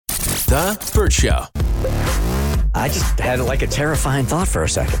The Burt Show. I just had like a terrifying thought for a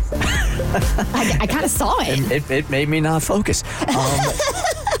second. I kind of saw it. It made me not focus.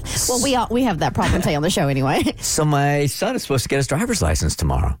 Well, we have that problem today on the show anyway. So my son is supposed to get his driver's license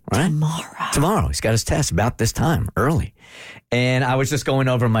tomorrow, right? Tomorrow. He's got his test about this time, early. And I was just going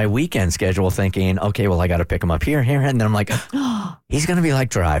over my weekend schedule thinking, okay, well, I got to pick him up here. And then I'm like, he's going to be like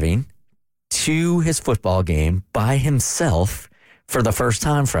driving to his football game by himself for the first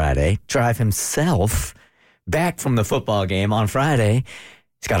time Friday, drive himself back from the football game on Friday.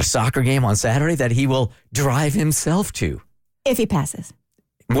 He's got a soccer game on Saturday that he will drive himself to. If he passes.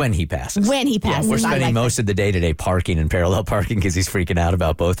 When he passes. Yeah, we're spending most of the day today parking and parallel parking because he's freaking out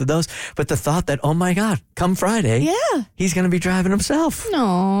about both of those. But the thought that, oh my God, come Friday, he's going to be driving himself.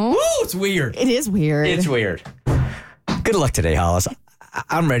 No. Woo, it's weird. It is weird. It's weird. Good luck today, Hollis.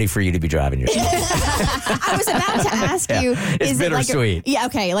 I'm ready for you to be driving yourself. I was about to ask you. It's bittersweet.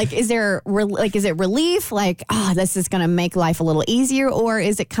 Okay. Like, is it relief? Like, this is going to make life a little easier, or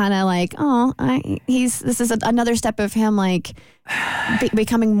is it kind of like, this is another step of him like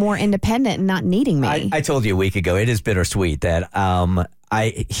becoming more independent and not needing me? I told you a week ago. It is bittersweet that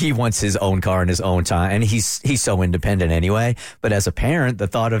he wants his own car and his own time, and he's so independent anyway. But as a parent, the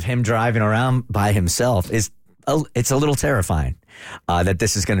thought of him driving around by himself it's a little terrifying. That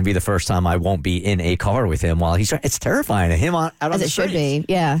this is going to be the first time I won't be in a car with him while he's driving. It's terrifying. Him out on the streets. As it should be,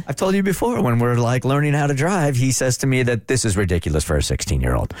 yeah. I've told you before, when we're like learning how to drive, he says to me that this is ridiculous for a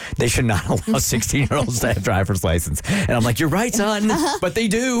 16-year-old. They should not allow 16-year-olds to have driver's license. And I'm like, you're right, son, but they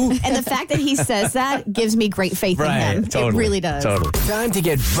do. And the fact that he says that gives me great faith in him. Totally, it really does. Totally. Time to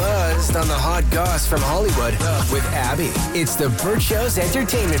get buzzed on the hot goss from Hollywood with Abby. It's the Burt Show's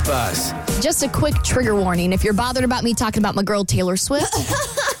Entertainment Buzz. Just a quick trigger warning. If you're bothered about me talking about my girl Taylor Swift.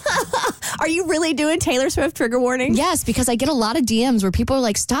 Are you really doing Taylor Swift trigger warning? Yes, because I get a lot of DMs where people are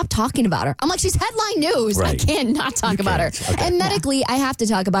like, stop talking about her. I'm like, she's headline news. Right. I can't not talk about her. Okay. And medically, I have to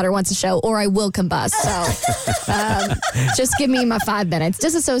talk about her once a show or I will combust. So just give me my 5 minutes.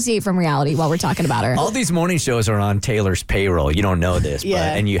 Disassociate from reality while we're talking about her. All these morning shows are on Taylor's payroll. You don't know this,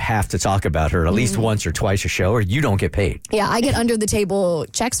 and you have to talk about her at least once or twice a show or you don't get paid. Yeah, I get under the table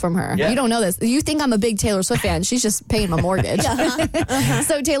checks from her. Yeah. You don't know this. You think I'm a big Taylor Swift fan. She's just paying my mortgage.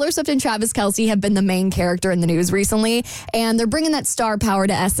 So Taylor Swift and Travis Kelce have been the main character in the news recently, and they're bringing that star power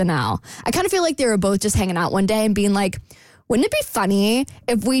to SNL. I kind of feel like they were both just hanging out one day and being like, wouldn't it be funny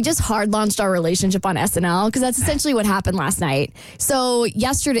if we just hard launched our relationship on SNL? Because that's essentially what happened last night. So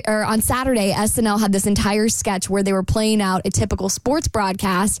on Saturday, SNL had this entire sketch where they were playing out a typical sports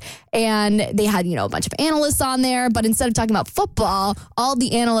broadcast, and they had, a bunch of analysts on there. But instead of talking about football, all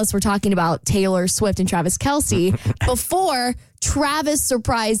the analysts were talking about Taylor Swift and Travis Kelce before Travis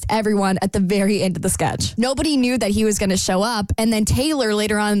surprised everyone at the very end of the sketch. Nobody knew that he was going to show up. And then Taylor,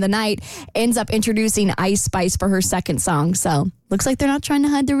 later on in the night, ends up introducing Ice Spice for her second song. So looks like they're not trying to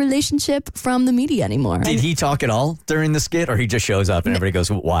hide their relationship from the media anymore. Did he talk at all during the skit, or he just shows up and everybody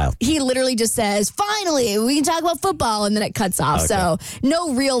goes wild? He literally just says, finally, we can talk about football, and then it cuts off. Okay. So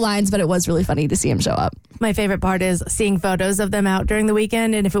no real lines, but it was really funny to see him show up. My favorite part is seeing photos of them out during the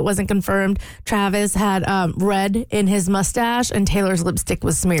weekend, and if it wasn't confirmed, Travis had red in his mustache and Taylor's lipstick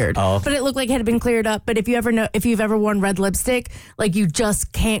was smeared. Oh. But it looked like it had been cleared up. But if you've ever worn red lipstick, like you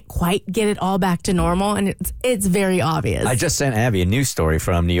just can't quite get it all back to normal, and it's very obvious. I just sent Abby a news story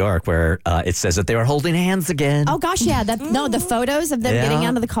from New York where it says that they were holding hands again. Oh gosh, yeah. The photos of them getting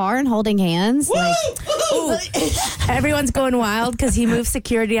out of the car and holding hands. Everyone's going wild because he moved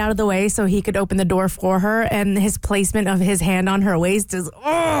security out of the way so he could open the door for her, and his placement of his hand on her waist is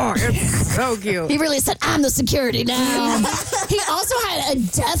it's so cute. He really said, I'm the security now. He also had a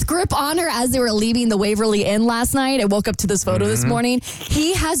death grip on her as they were leaving the Waverly Inn last night. I woke up to this photo this morning.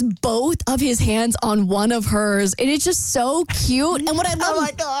 He has both of his hands on one of hers, and it's just so cute. And what I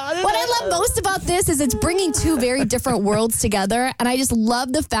love most about this is it's bringing two very different worlds together, and I just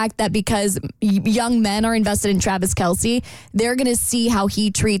love the fact that because young men are invested in Travis Kelce, they're going to see how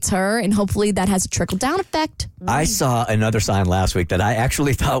he treats her, and hopefully that has a trickle-down effect. I saw another sign last week that I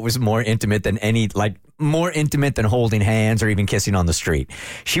actually thought was more intimate than more intimate than holding hands or even kissing on the street.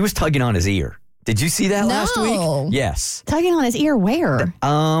 She was tugging on his ear. Did you see that last week? Yes. Tugging on his ear where?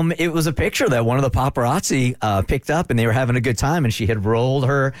 It was a picture that one of the paparazzi picked up, and they were having a good time, and she had rolled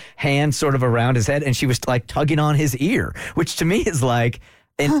her hand sort of around his head, and she was like tugging on his ear, which to me is like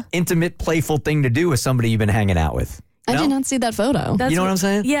an intimate, playful thing to do with somebody you've been hanging out with. I did not see that photo. You know what I'm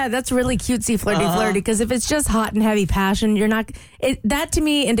saying? Yeah, that's really cutesy, flirty. Because if it's just hot and heavy passion, you're not. That to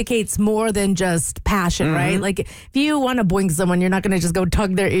me indicates more than just passion, right? Like if you want to boink someone, you're not going to just go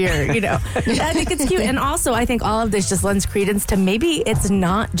tug their ear. You know, I think it's cute, and also I think all of this just lends credence to maybe it's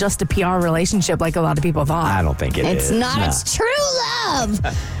not just a PR relationship like a lot of people thought. I don't think It's not. No. It's true love.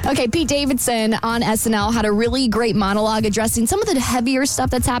 Okay, Pete Davidson on SNL had a really great monologue addressing some of the heavier stuff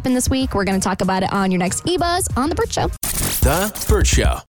that's happened this week. We're going to talk about it on your next eBuzz on The Burt Show. The Burt Show.